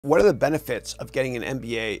What are the benefits of getting an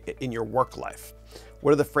MBA in your work life?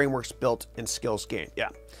 What are the frameworks built and skills gained? Yeah.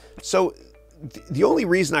 So the only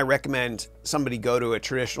reason I recommend somebody go to a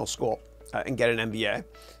traditional school and get an MBA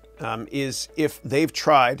is if they've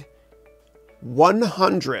tried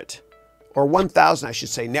 100 or 1,000, I should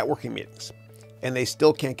say, networking meetings, and they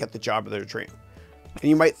still can't get the job of their dream. And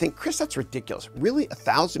you might think, Chris, that's ridiculous. Really,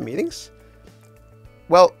 1,000 meetings?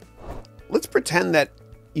 Well, let's pretend that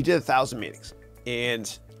you did 1,000 meetings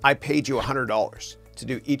and I paid you $100 to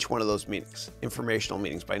do each one of those meetings, informational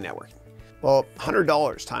meetings by networking. Well,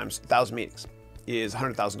 $100 times 1,000 meetings is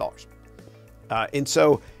 $100,000. And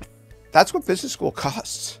so that's what business school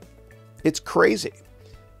costs. It's crazy.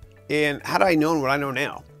 And had I known what I know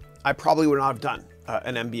now, I probably would not have done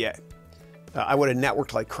an MBA. I would have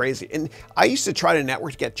networked like crazy. And I used to try to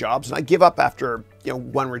network to get jobs, and I give up after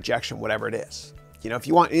one rejection, whatever it is. If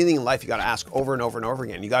you want anything in life, you got to ask over and over and over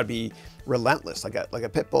again. You got to be relentless, like a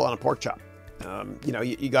pit bull on a pork chop.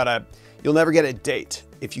 You'll never get a date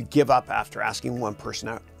if you give up after asking one person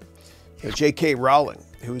out. J.K. Rowling,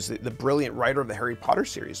 who's the brilliant writer of the Harry Potter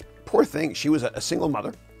series, poor thing, she was a single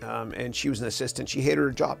mother, and she was an assistant. She hated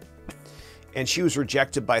her job, and she was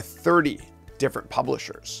rejected by 30 different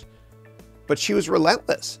publishers. But she was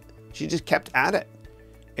relentless. She just kept at it.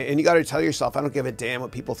 And you got to tell yourself, I don't give a damn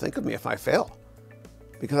what people think of me if I fail,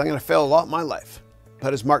 because I'm going to fail a lot in my life.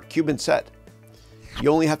 But as Mark Cuban said, you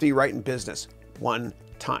only have to be right in business one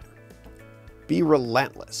time. Be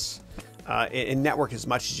relentless and network as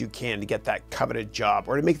much as you can to get that coveted job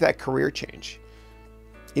or to make that career change.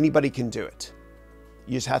 Anybody can do it.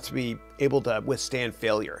 You just have to be able to withstand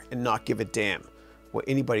failure and not give a damn what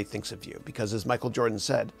anybody thinks of you. Because as Michael Jordan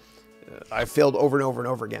said, I've failed over and over and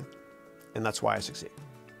over again, and that's why I succeed.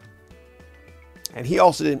 And he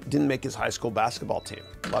also didn't make his high school basketball team.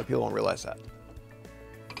 A lot of people don't realize that.